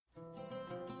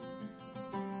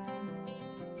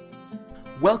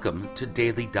Welcome to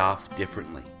Daily Daf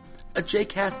Differently, a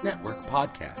JCast Network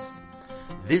podcast.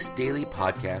 This daily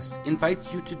podcast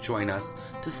invites you to join us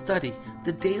to study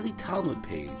the daily Talmud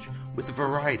page with a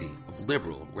variety of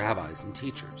liberal rabbis and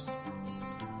teachers.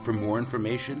 For more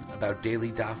information about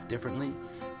Daily Daf Differently,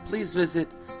 please visit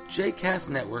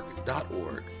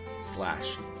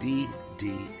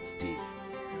jcastnetwork.org/DDD.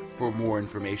 For more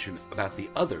information about the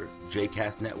other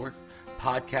JCast Network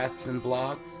podcasts and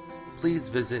blogs, please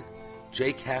visit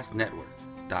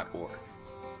jcastnetwork.org.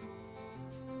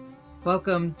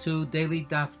 Welcome to Daily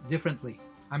Daf Differently.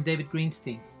 I'm David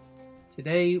Greenstein.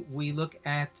 Today we look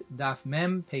at Daf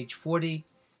Mem, page 40,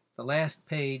 the last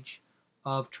page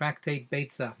of Tractate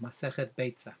Beitza, Masechet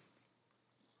Beitza.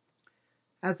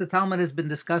 As the Talmud has been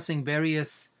discussing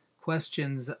various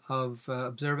questions of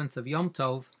observance of Yom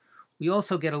Tov, we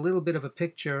also get a little bit of a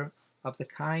picture of the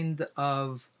kind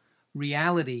of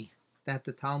reality that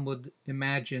the Talmud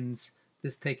imagines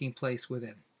this taking place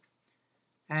within.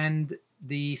 And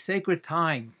the sacred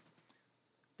time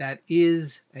that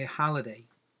is a holiday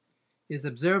is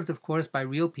observed, of course, by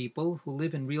real people who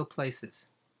live in real places.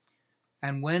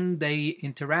 And when they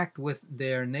interact with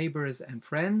their neighbors and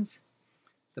friends,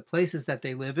 the places that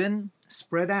they live in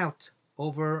spread out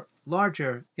over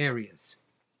larger areas.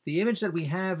 The image that we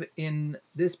have in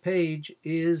this page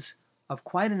is of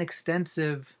quite an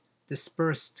extensive,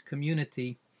 dispersed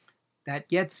community that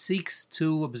yet seeks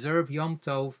to observe Yom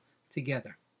Tov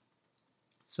together.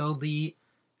 So the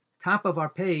top of our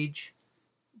page,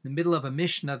 the middle of a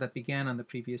Mishnah that began on the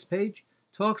previous page,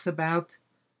 talks about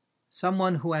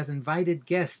someone who has invited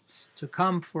guests to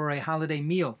come for a holiday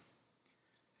meal.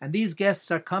 And these guests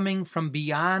are coming from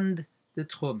beyond the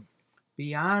Tchum,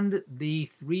 beyond the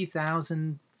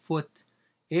 3,000-foot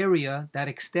area that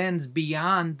extends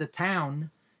beyond the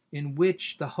town in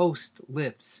which the host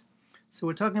lives. So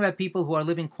we're talking about people who are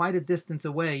living quite a distance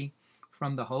away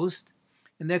from the host,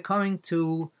 and they're coming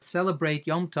to celebrate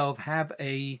Yom Tov, have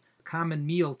a common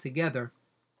meal together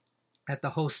at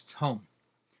the host's home.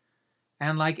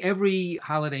 And like every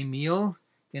holiday meal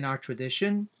in our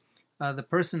tradition,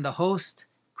 the host,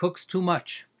 cooks too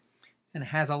much and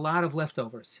has a lot of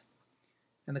leftovers.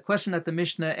 And the question that the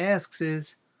Mishnah asks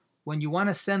is, when you want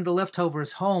to send the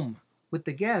leftovers home with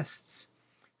the guests,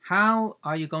 how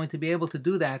are you going to be able to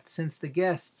do that since the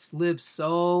guests live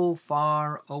so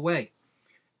far away?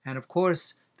 And of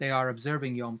course, they are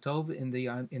observing Yom Tov in the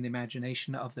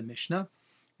imagination of the Mishnah,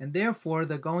 and therefore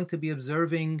they're going to be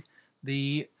observing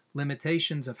the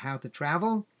limitations of how to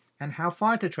travel and how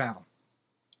far to travel.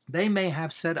 They may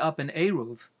have set up an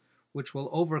Eruv, which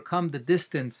will overcome the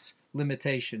distance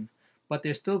limitation, but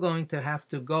they're still going to have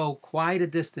to go quite a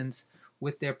distance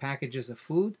with their packages of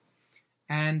food.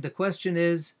 And the question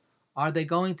is, are they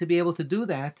going to be able to do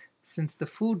that since the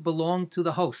food belonged to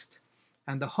the host?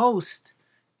 And the host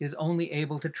is only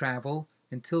able to travel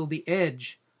until the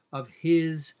edge of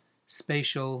his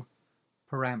spatial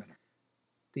parameter.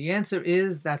 The answer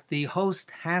is that the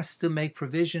host has to make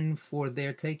provision for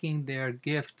their taking their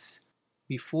gifts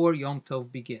before Yom Tov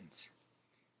begins.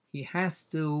 He has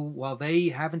to, while they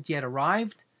haven't yet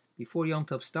arrived, before Yom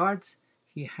Tov starts,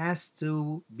 he has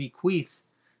to bequeath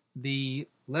the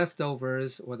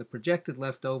leftovers or the projected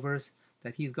leftovers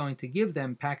that he's going to give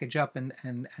them, package up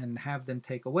and have them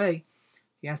take away.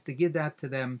 He has to give that to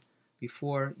them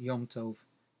before Yom Tov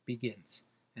begins.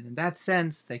 And in that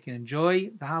sense, they can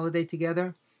enjoy the holiday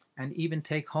together and even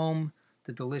take home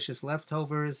the delicious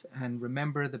leftovers and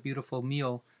remember the beautiful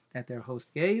meal that their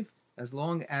host gave, as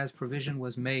long as provision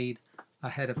was made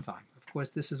ahead of time. Of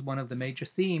course, this is one of the major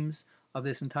themes of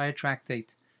this entire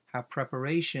tractate, how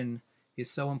preparation is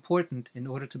so important in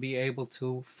order to be able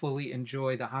to fully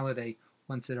enjoy the holiday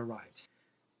once it arrives.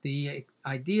 The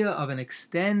idea of an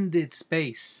extended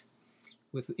space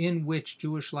within which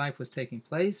Jewish life was taking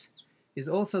place is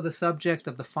also the subject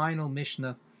of the final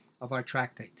Mishnah of our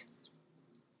tractate.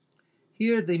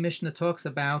 Here the Mishnah talks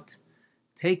about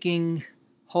taking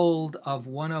hold of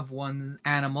one of one's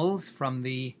animals from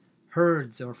the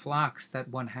herds or flocks that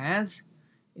one has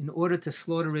in order to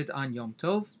slaughter it on Yom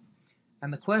Tov.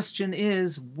 And the question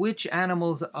is, which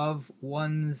animals of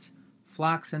one's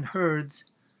flocks and herds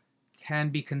can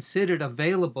be considered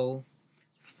available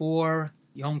for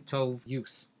Yom Tov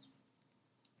use?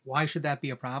 Why should that be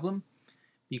a problem?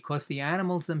 Because the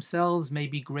animals themselves may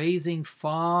be grazing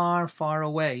far, far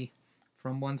away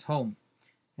from one's home,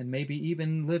 and maybe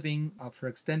even living for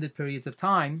extended periods of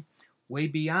time way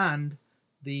beyond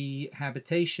the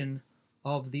habitation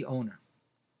of the owner.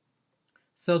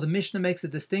 So the Mishnah makes a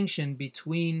distinction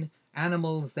between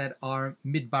animals that are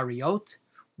midbariot,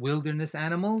 wilderness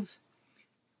animals,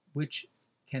 which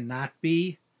cannot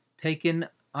be taken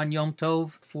on Yom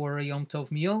Tov for a Yom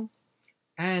Tov meal,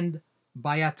 and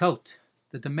bayatot,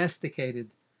 the domesticated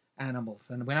animals.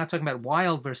 And we're not talking about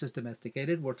wild versus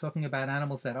domesticated. We're talking about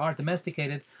animals that are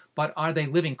domesticated, but are they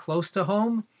living close to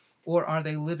home, or are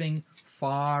they living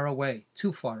far away,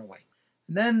 too far away?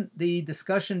 And then the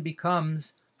discussion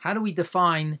becomes, how do we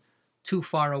define too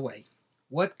far away?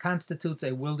 What constitutes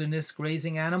a wilderness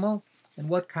grazing animal, and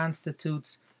what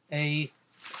constitutes a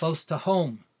close to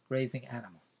home grazing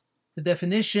animal? The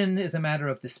definition is a matter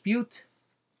of dispute.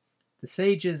 The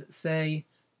sages say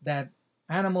that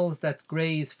animals that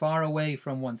graze far away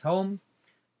from one's home,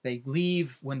 they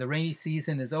leave when the rainy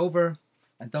season is over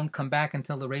and don't come back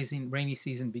until the rainy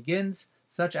season begins.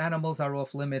 Such animals are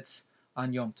off limits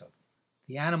on Yom Tov.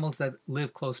 The animals that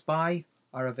live close by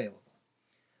are available.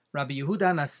 Rabbi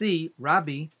Yehuda Nasi,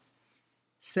 Rabbi,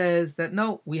 says that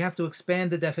no, we have to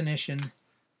expand the definition,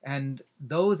 and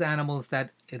those animals that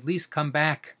at least come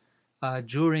back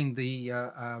during the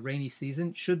rainy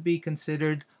season should be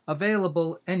considered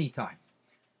available anytime.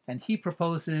 And he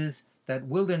proposes that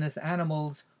wilderness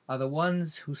animals are the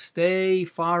ones who stay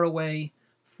far away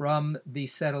from the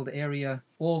settled area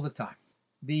all the time.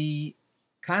 The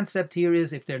concept here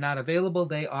is if they're not available,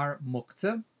 they are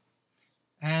muktzah.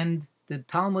 And the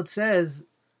Talmud says,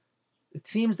 it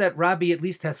seems that Rabbi at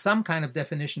least has some kind of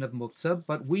definition of muktzah,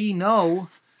 but we know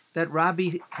that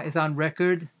Rabbi is on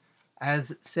record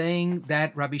as saying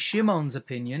that Rabbi Shimon's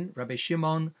opinion, Rabbi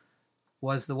Shimon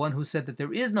was the one who said that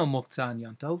there is no muktzah on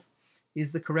Yom Tov,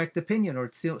 is the correct opinion,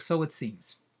 or so it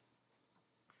seems.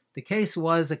 The case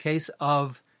was a case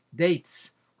of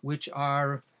dates, which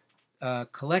are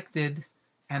collected,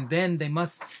 and then they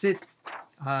must sit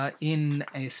in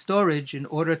a storage in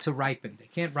order to ripen. They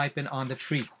can't ripen on the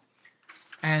tree.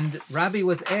 And Rabbi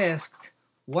was asked,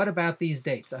 what about these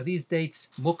dates? Are these dates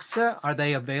muktzah? Are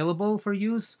they available for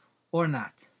use or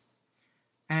not?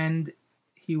 And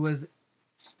he was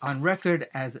on record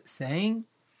as saying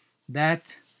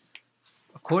that,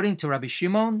 according to Rabbi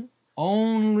Shimon,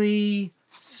 only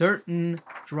certain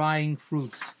drying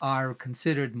fruits are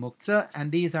considered muktzah,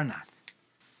 and these are not.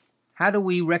 How do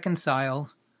we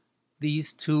reconcile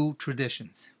these two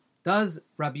traditions? Does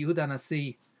Rabbi Yehuda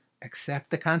Nasi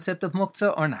accept the concept of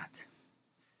muktzah or not?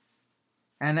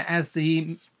 And as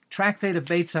the Tractate of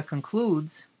Beitzah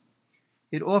concludes,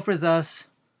 it offers us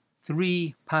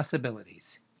three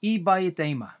possibilities.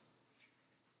 Ibayitema.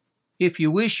 If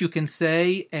you wish, you can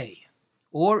say A.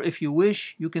 Or if you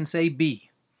wish, you can say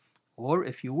B. Or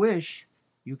if you wish,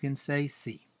 you can say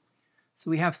C.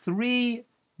 So we have three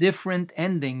different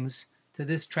endings to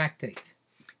this tractate.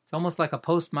 It's almost like a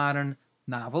postmodern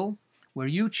novel where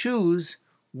you choose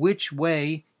which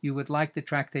way you would like the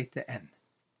tractate to end.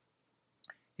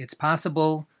 It's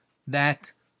possible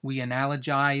that we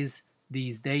analogize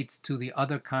these dates to the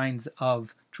other kinds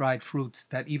of dried fruits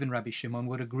that even Rabbi Shimon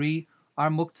would agree are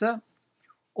muktzah,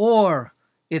 or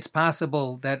it's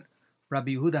possible that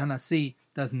Rabbi Yehuda Hanasi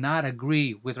does not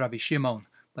agree with Rabbi Shimon,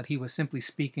 but he was simply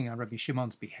speaking on Rabbi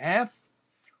Shimon's behalf,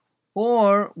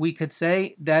 or we could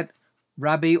say that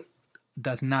Rabbi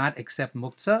does not accept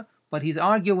muktzah, but he's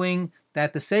arguing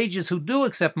that the sages who do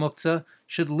accept muktzah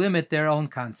should limit their own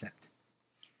concept.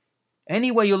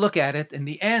 Any way you look at it, in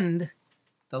the end,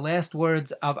 the last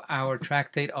words of our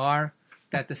tractate are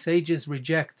that the sages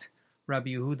reject Rabbi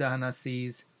Yehuda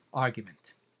Hanasi's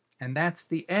argument. And that's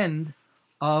the end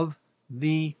of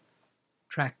the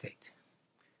tractate.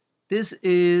 This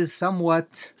is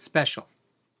somewhat special.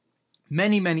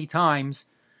 Many, many times,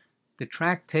 the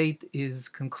tractate is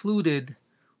concluded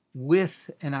with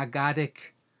an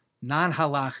agadic,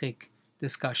 non-halachic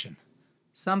discussion,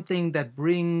 something that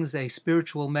brings a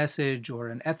spiritual message or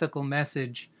an ethical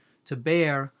message to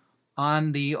bear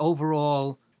on the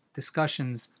overall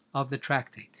discussions of the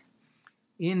tractate.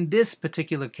 In this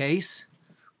particular case,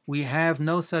 we have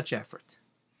no such effort.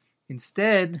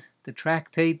 Instead, the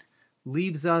tractate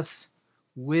leaves us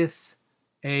with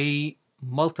a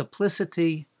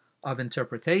multiplicity of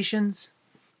interpretations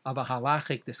of a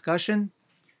halachic discussion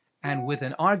and with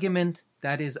an argument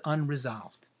that is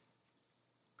unresolved.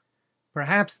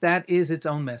 Perhaps that is its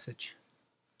own message.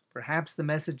 Perhaps the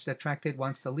message that tractate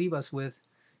wants to leave us with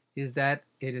is that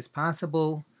it is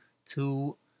possible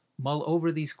to mull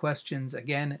over these questions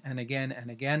again and again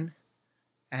and again,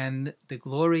 and the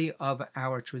glory of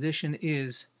our tradition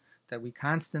is that we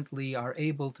constantly are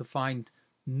able to find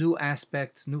new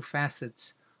aspects, new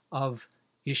facets of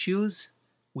issues.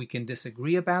 We can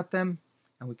disagree about them,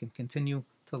 and we can continue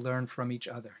to learn from each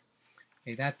other.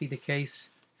 May that be the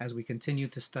case as we continue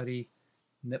to study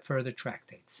further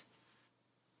tractates.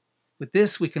 With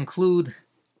this, we conclude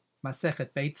Masechet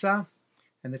Beitzah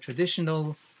and the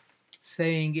traditional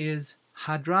saying is,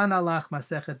 Hadran alach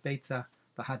Masechet Beitza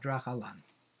v'hadrach alan.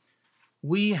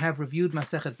 We have reviewed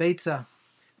Masechet Beitza,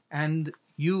 and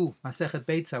you, Masechet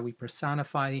Beitza, we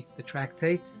personify the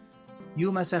tractate.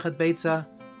 You, Masechet Beitza,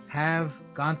 have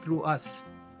gone through us.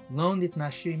 Lo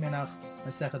nitnashi menach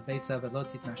Masechet Beitza v'lo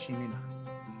titnashi minach.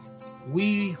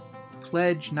 We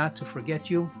pledge not to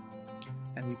forget you,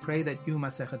 and we pray that you,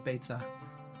 Masechet Beitza,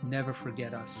 never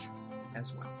forget us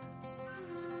as well.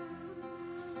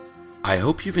 I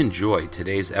hope you've enjoyed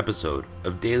today's episode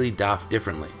of Daily Daf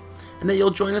Differently, and that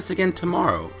you'll join us again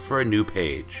tomorrow for a new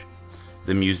page.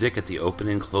 The music at the open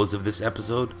and close of this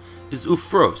episode is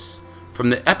Ufros from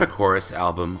the Epichorus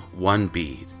album One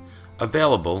Bead,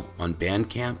 available on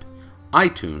Bandcamp,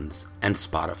 iTunes, and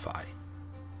Spotify.